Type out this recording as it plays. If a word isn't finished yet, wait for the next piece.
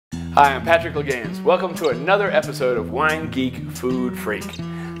Hi, I'm Patrick Laguens. Welcome to another episode of Wine Geek Food Freak.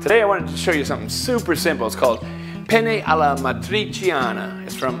 Today I wanted to show you something super simple. It's called Penne All'Amatriciana.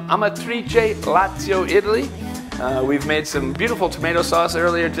 It's from Amatrice, Lazio, Italy. We've made some beautiful tomato sauce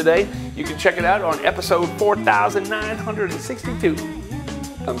earlier today. You can check it out on episode 4962.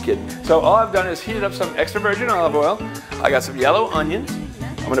 I'm kidding. So all I've done is heated up some extra virgin olive oil. I got some yellow onions.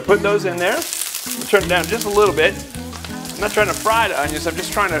 I'm going to put those in there. I'm going to turn it down just a little bit. I'm not trying to fry the onions, I'm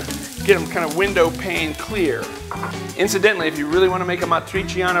just trying to get them kind of window pane clear. Incidentally, if you really want to make a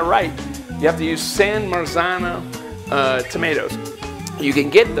matriciana right, you have to use San Marzano tomatoes. You can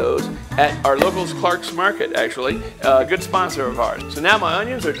get those at our local Clark's Market, actually, a good sponsor of ours. So now my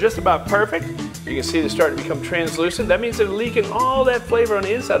onions are just about perfect. You can see they're starting to become translucent. That means they're leaking all that flavor on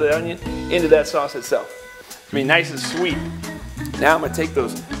the inside of the onion into that sauce itself. I mean, nice and sweet. Now I'm going to take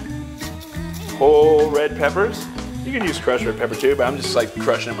those whole red peppers. You can use crushed red pepper too, but I'm just like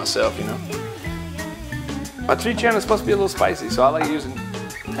crushing it myself, you know. Matriciana is supposed to be a little spicy, so I like using,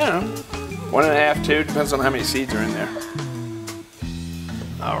 I don't know, 1.5, 2, depends on how many seeds are in there.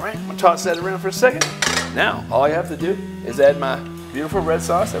 All right, I'm gonna toss that around for a second. Now, all I have to do is add my beautiful red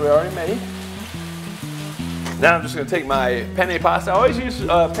sauce that we already made. Now I'm just gonna take my penne pasta. I always use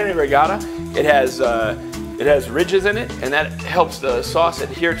penne rigata. It has ridges in it, and that helps the sauce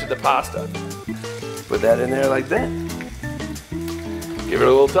adhere to the pasta. Put that in there like that. Give it a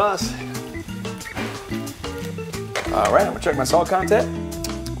little toss. All right, I'm gonna check my salt content.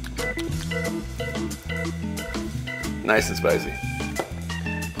 Nice and spicy.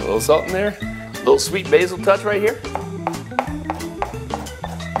 A little salt in there. A little sweet basil touch right here.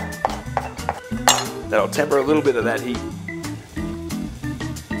 That'll temper a little bit of that heat.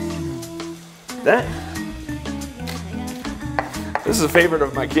 That. This is a favorite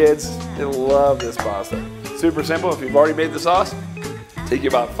of my kids. They love this pasta. Super simple. If you've already made the sauce, take you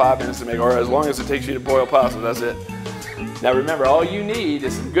about 5 minutes to make, or as long as it takes you to boil pasta, that's it. Now remember, all you need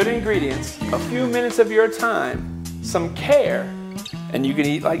is some good ingredients, a few minutes of your time, some care, and you can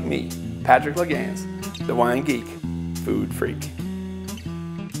eat like me, Patrick Laguens, the Wine Geek Food Freak.